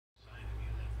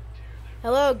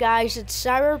Hello guys, it's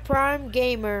Cyberprime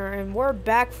Gamer and we're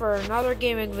back for another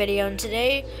gaming video, and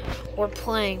today we're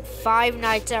playing Five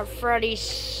Nights at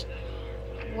Freddy's.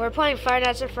 We're playing Five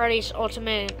Nights at Freddy's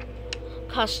Ultimate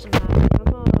Custom Map. I'm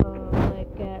gonna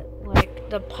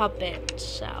get the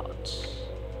puppets out,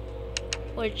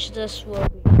 which this will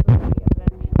be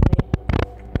eventually.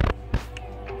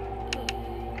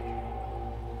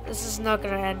 This is not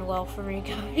gonna end well for me,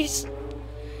 guys.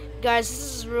 Guys,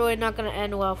 this is really not going to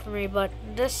end well for me, but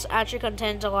this actually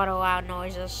contains a lot of loud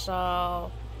noises,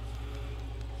 so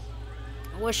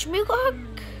wish me luck.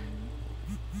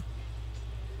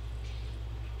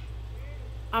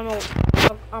 I'm gonna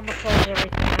close everything.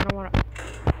 I don't want to.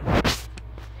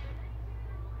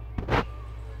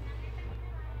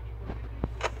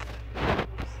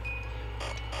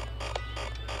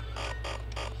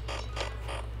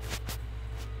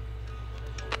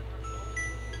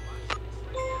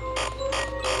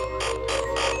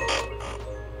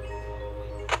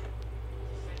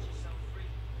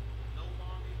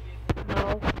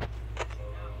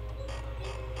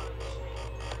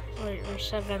 Wait,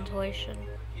 reset ventilation.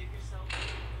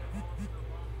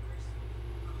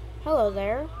 Hello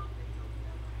there.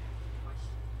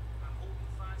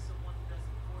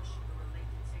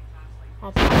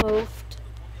 I'll be moved.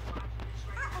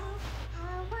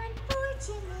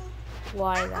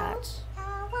 Why that?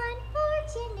 How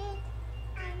unfortunate.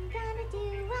 I'm gonna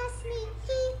do a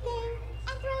sneaky thing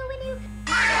and throw a new.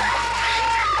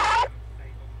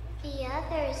 The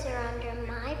others are under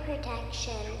my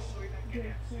protection.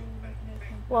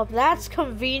 Well, that's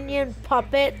convenient,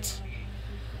 puppet.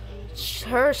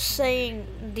 Her saying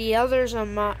the others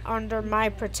are under my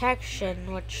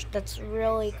protection, which that's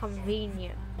really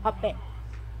convenient, puppet.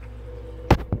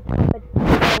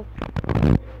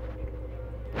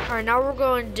 Alright, now we're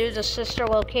going to do the sister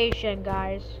location,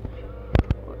 guys,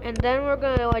 and then we're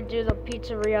gonna do the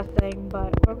pizzeria thing.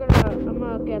 But I'm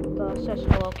gonna get the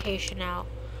sister location out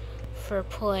for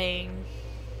playing.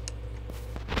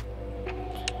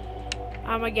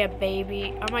 I'm gonna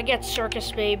get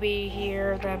Circus Baby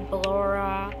here, then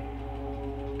Ballora,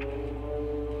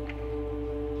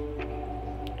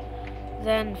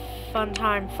 then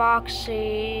Funtime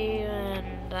Foxy,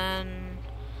 and then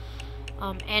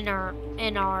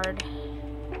Ennard.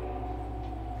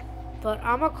 But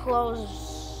I'm gonna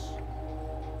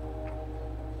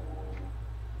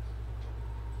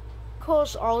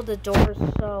close all the doors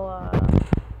so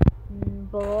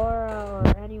Ballora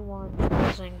or anyone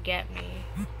doesn't get me.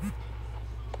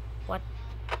 What?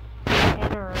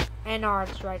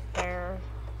 Ennard's right there.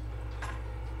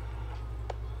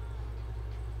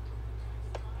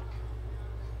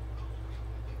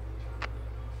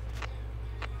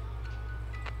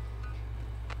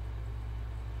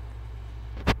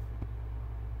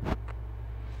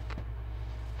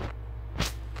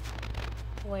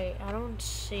 Wait, I don't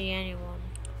see anyone.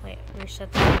 Wait,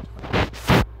 reset the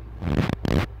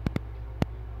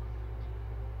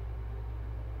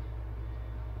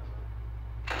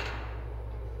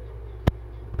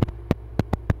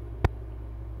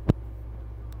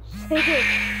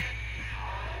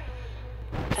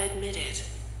Admit it.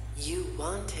 You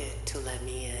wanted to let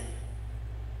me in.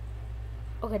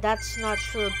 Okay, that's not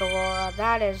true, Ballora.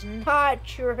 That is not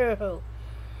true.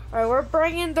 Alright, we're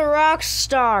bringing the rock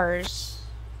stars.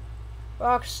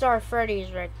 Rockstar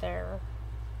Freddy's right there.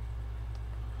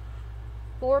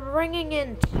 We're bringing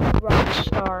in two rock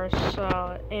stars,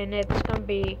 and it's gonna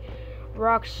be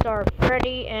Rockstar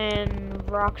Freddy and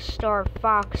Rockstar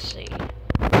Foxy.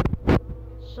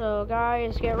 So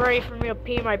guys, get ready for me to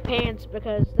pee my pants,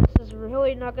 because this is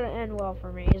really not gonna end well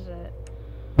for me, is it?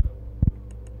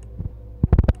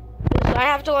 I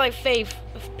have to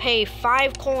pay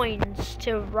 5 coins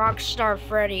to Rockstar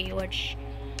Freddy, which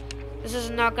this is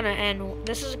not gonna end.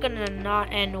 This is gonna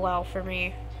not end well for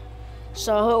me.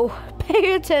 So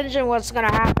pay attention what's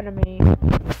gonna happen to me.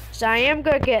 So I am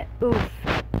gonna get oof.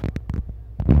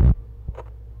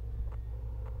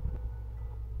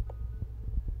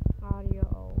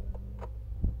 Audio.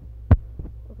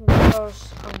 Okay, that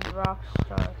goes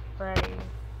Rockstar Freddy,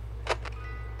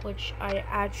 which I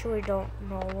actually don't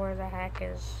know where the heck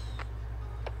is.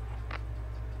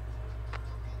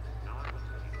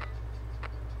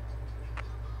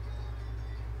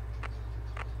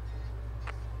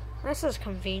 This is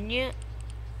convenient.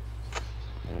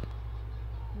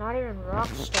 Not even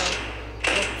Rockstar.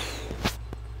 Oops.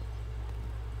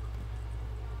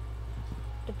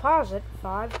 Deposit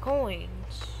 5 coins.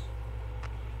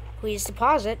 Please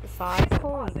deposit 5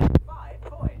 coins.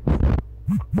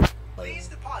 Please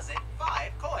deposit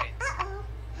 5 coins. Uh-oh.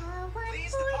 How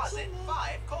Please deposit unfortunate.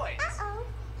 5 coins. Uh-oh.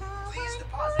 How Please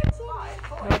deposit unfortunate. 5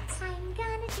 coins. I'm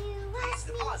gonna do a Please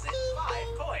deposit sneaky 5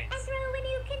 thing coins. and throw a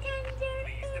new contender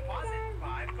Please in deposit the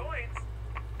 5 coins.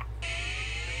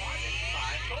 Please deposit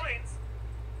 5 coins.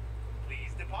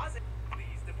 Please deposit.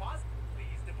 Please deposit.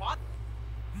 Please deposit.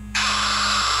 Please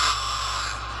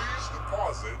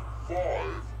deposit 5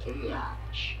 coins.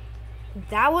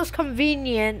 That was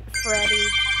convenient, Freddy.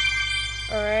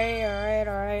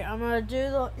 Alright. I'm gonna do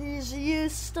the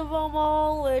easiest of them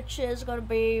all, which is gonna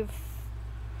be...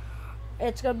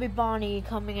 It's gonna be Bonnie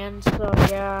coming in, so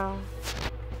yeah.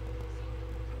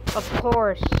 Of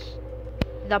course.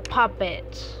 The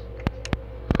puppet.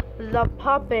 The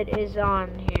puppet is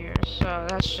on here, so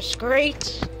that's just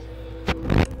great.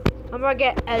 I'm gonna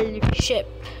get El Chip.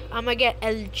 I'm gonna get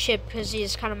El Chip because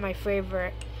he's kind of my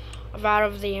favorite out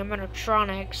of the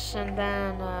animatronics. And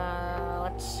then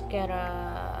let's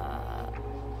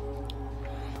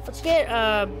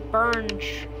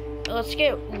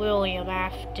get William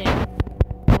Afton and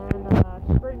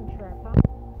Springtrap, huh?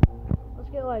 Let's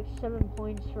get like 7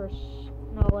 points for.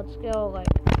 No, let's go like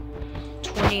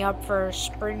 20 up for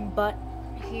Spring Butt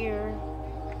here.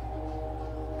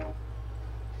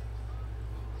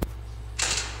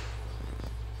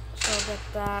 So get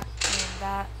that and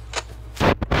that.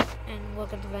 And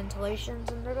look at the ventilations,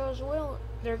 and there goes Will.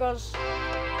 There goes.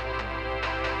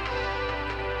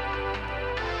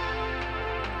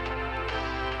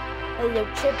 El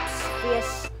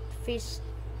Chips Feast.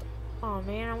 Oh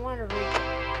man, I want to read.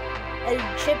 El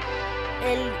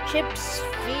Chips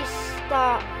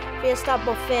Fiesta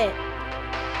Buffet.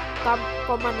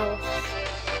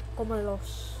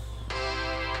 Cómalos.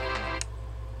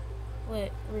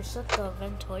 Wait, reset the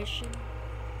ventilation.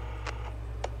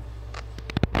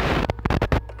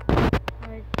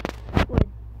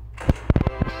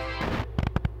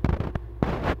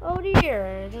 Oh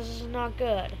dear, this is not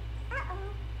good.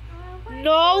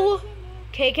 No!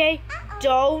 KK,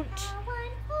 don't!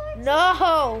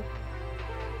 No!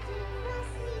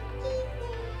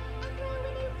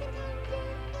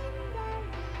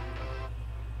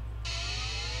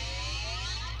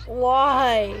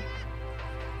 Why?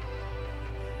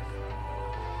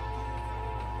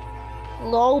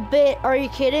 Low bit, are you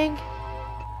kidding?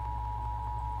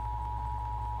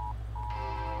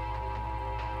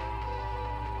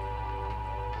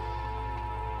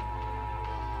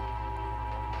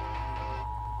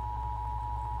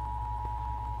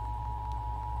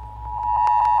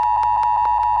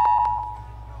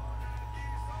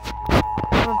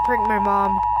 I'm gonna prank my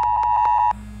mom.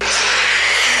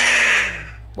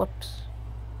 Whoops.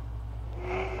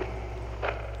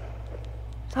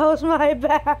 That was my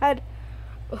bad.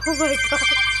 Oh my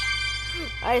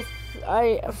gosh.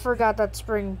 I forgot that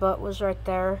Spring Butt was right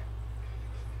there.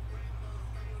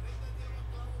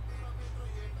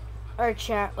 Alright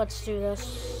chat, let's do this.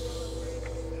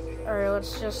 Alright,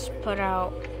 let's just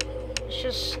let's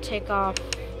just take off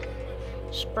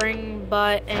Spring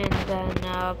Butt and then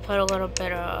put a little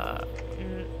bit of,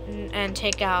 and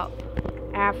take out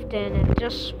Afton and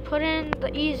just put in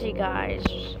the easy guys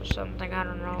or something, I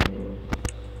don't know.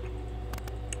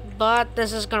 But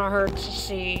this is gonna hurt to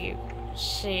see,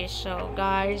 so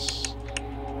guys,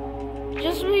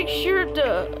 just make sure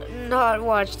to not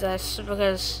watch this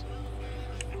because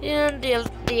the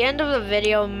end of the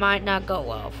video might not go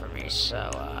well for me,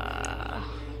 so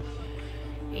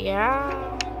yeah.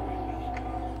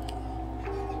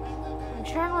 I'm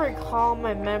trying to recall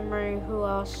my memory who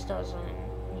else doesn't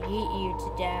yeet you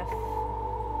to death.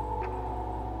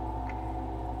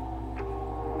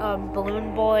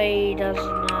 Balloon Boy does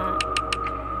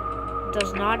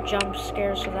not jump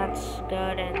scare, so that's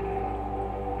good. And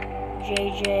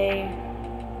JJ.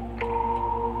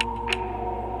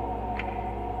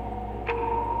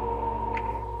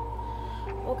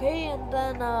 Okay, and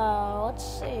then let's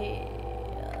see.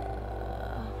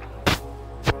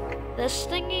 This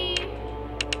thingy.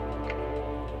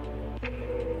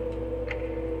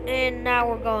 And now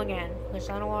we're going in because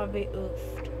I don't want to be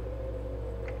oofed.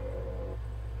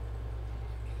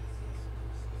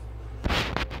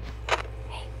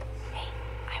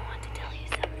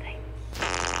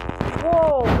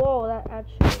 Whoa, that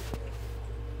actually...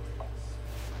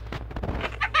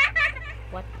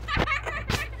 What?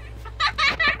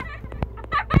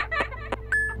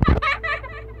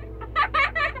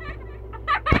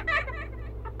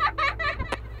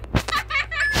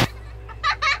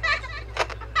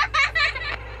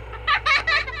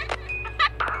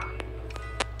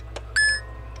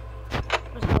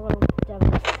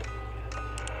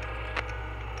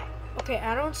 Okay,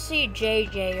 I don't see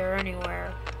JJ or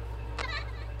anywhere.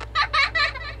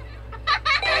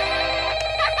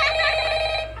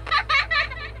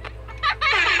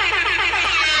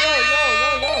 Yo,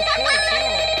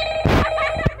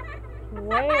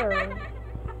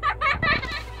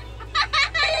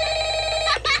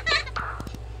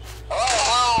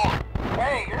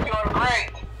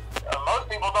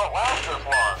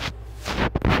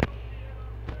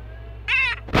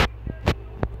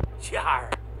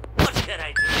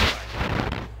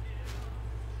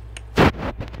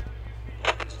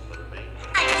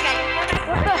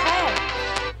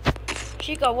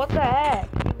 Chico, what the heck?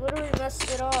 You literally messed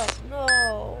it up.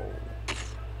 No.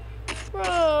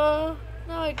 Bruh.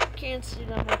 Now I can't see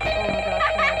them. Oh my gosh.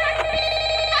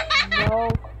 No.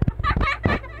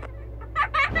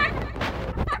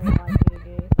 Come on, JJ.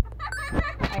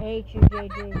 I hate you,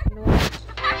 JJ. You know what?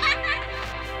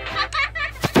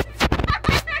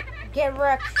 Get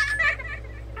wrecked.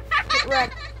 Get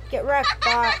wrecked. Get wrecked,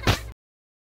 bot.